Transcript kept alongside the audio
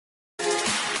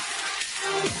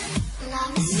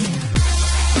Hello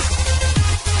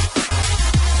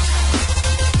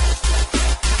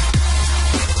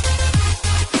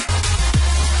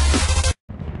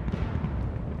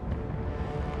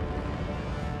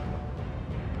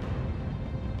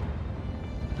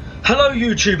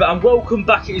YouTube and welcome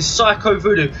back. It is Psycho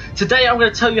Voodoo. Today I'm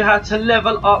going to tell you how to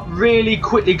level up really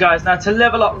quickly, guys. Now to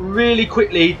level up really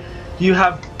quickly, you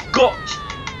have got,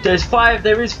 there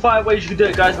is five ways you can do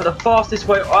it, guys, but the fastest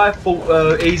way I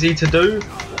thought easy to do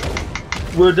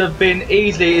would have been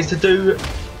is to do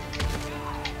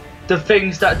the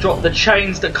things that drop, the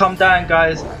chains that come down,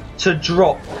 guys, to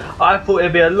drop. I thought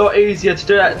it'd be a lot easier to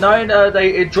do that. Knowing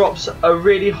it drops a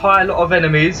really high lot of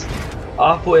enemies,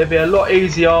 I thought it'd be a lot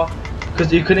easier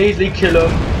because you can easily kill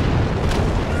them.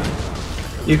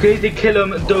 You can easily kill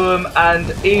them, do them,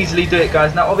 and easily do it,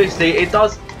 guys. Now, obviously, it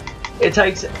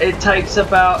takes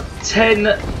about 10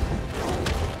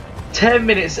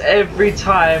 minutes every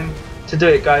time to do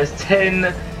it, guys.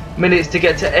 10 minutes to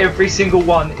get to every single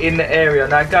one in the area.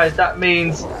 Now, guys, that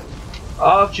means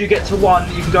after you get to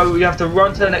one, you can go. You have to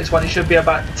run to the next one. It should be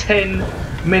about 10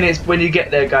 minutes when you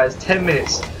get there, guys. 10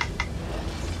 minutes.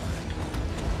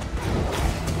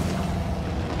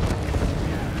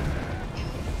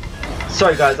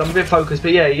 Sorry guys, I'm a bit focused,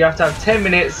 but yeah, you have to have 10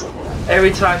 minutes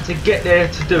every time to get there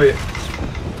to do it.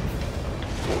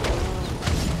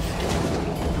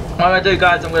 What I'm going to do,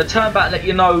 guys, I'm going to turn back and let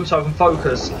you know so I can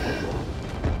focus.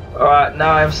 Alright,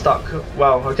 now I'm stuck.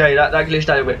 Well, okay, that glitched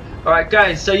out a bit. Alright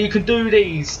guys, so you can do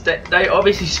these. They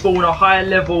obviously spawn a higher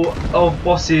level of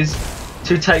bosses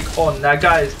to take on. Now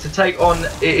guys, to take on,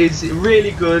 it is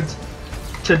really good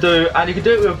to do. And you can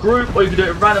do it with a group or you can do it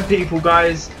with random people,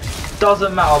 guys.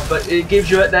 Doesn't matter, but it gives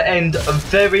you at the end a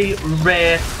very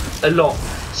rare lot.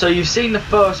 So you've seen the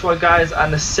first one, guys,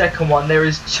 and the second one. There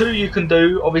is two you can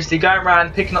do. Obviously going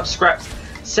around picking up scraps,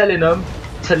 selling them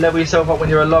to level yourself up when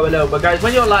you're a lower level. But guys,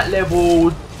 when you're like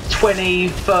level 20,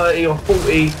 30 or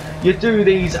 40, you do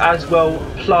these as well,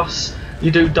 plus you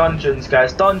do dungeons,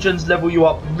 guys. Dungeons level you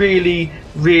up really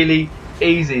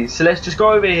easy. So let's just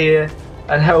go over here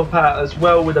and help out as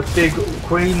well with a big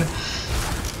queen.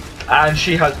 And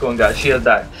she has gone, guys. She has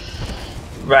died.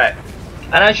 Right.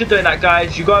 And as you're doing that,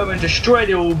 guys, you go over and destroy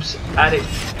the orbs, and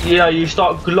you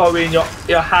start glowing.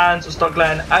 Your hands will start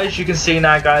glowing. As you can see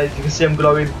now, guys, you can see them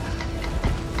glowing.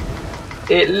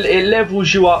 It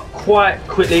levels you up quite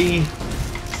quickly.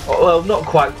 Well, not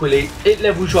quite quickly. It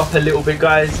levels you up a little bit,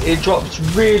 guys. It drops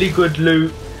really good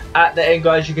loot at the end,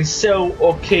 guys. You can sell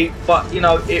or keep, but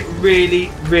it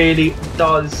really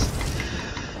does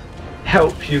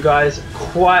help you guys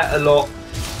quite a lot.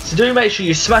 So do make sure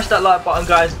you smash that like button,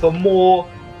 guys, for more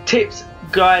tips,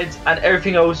 guides and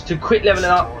everything else to quit leveling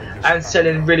up and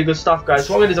selling really good stuff, guys.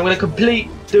 So what I'm going to do is I'm going to complete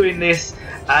doing this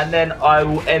and then I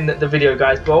will end the video,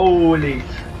 guys. But holy,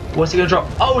 what's it going to drop?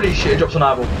 Holy shit, it drops an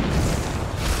eyeball.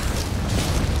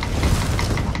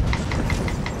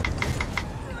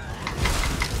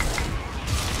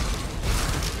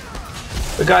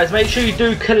 But guys, make sure you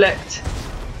do collect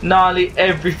gnarly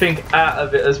everything out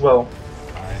of it as well.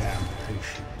 I am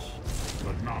patient,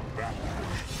 but not that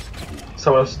patient.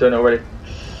 Someone else is doing it already.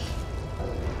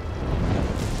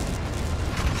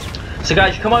 So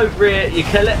guys, you come over here, you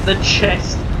collect the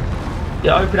chest,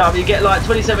 you open up, you get like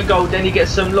 27 gold, then you get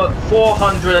some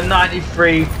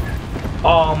 493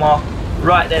 armor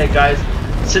right there, guys.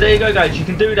 So there you go, guys, you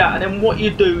can do that. And then what you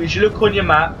do is you look on your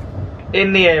map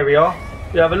in the area,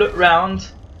 you have a look round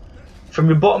from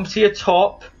your bottom to your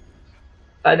top,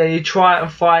 and then you try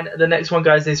and find the next one,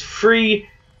 guys. There's 3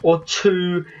 or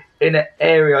 2 in an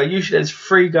area. Usually there's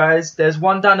 3, guys. There's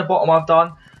one down the bottom I've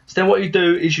done. So then what you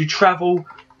do is you travel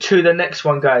to the next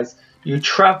one, guys. You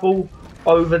travel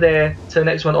over there to the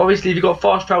next one. Obviously, if you've got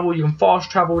fast travel, you can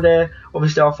fast travel there.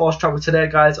 Obviously, I'll fast travel to there,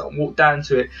 guys, and walk down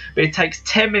to it. But it takes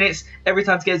 10 minutes every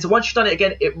time to get it. So once you've done it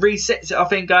again, it resets it, I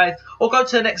think, guys. Or go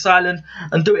to the next island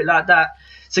and do it like that.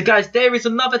 So guys, there is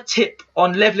another tip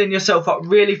on leveling yourself up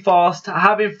really fast,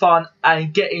 having fun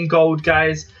and getting gold,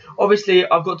 guys. Obviously,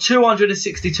 I've got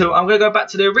 262. I'm going to go back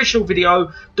to the original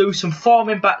video, do some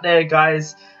farming back there,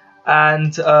 guys.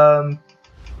 And as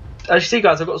you see,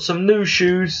 guys, I've got some new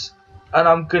shoes. And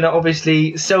I'm going to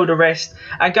obviously sell the rest.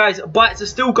 And guys, bites are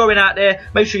still going out there.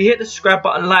 Make sure you hit the subscribe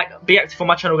button, like, be active on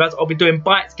my channel, guys. I'll be doing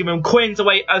bites, giving coins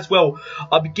away as well.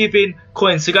 I'll be giving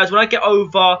coins. So guys, when I get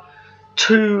over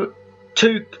to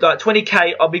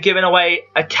 20k, I'll be giving away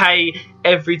a K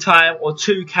every time, or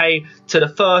 2k to the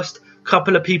first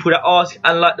couple of people that ask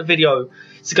and like the video.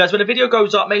 So guys, when the video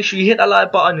goes up, make sure you hit that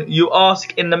like button, you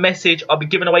ask in the message. I'll be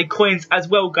giving away coins as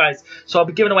well, guys. So I'll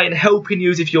be giving away and helping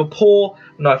you if you're poor.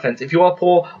 No offense, if you are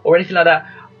poor or anything like that,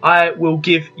 I will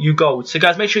give you gold. So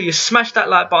guys, make sure you smash that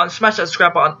like button, smash that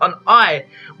subscribe button, and I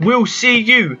will see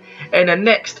you in the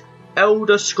next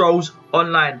Elder Scrolls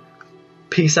Online.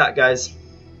 Peace out, guys.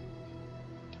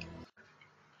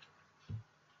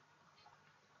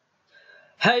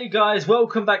 Hey guys,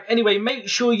 welcome back. Anyway, make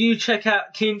sure you check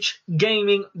out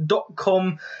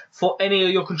kinchgaming.com for any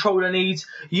of your controller needs.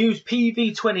 Use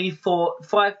PV20 for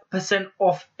 5%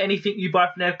 off anything you buy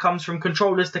from there. Comes from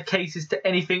controllers to cases to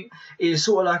anything. It is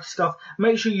sort of like stuff.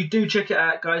 Make sure you do check it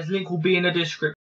out, guys. Link will be in the description.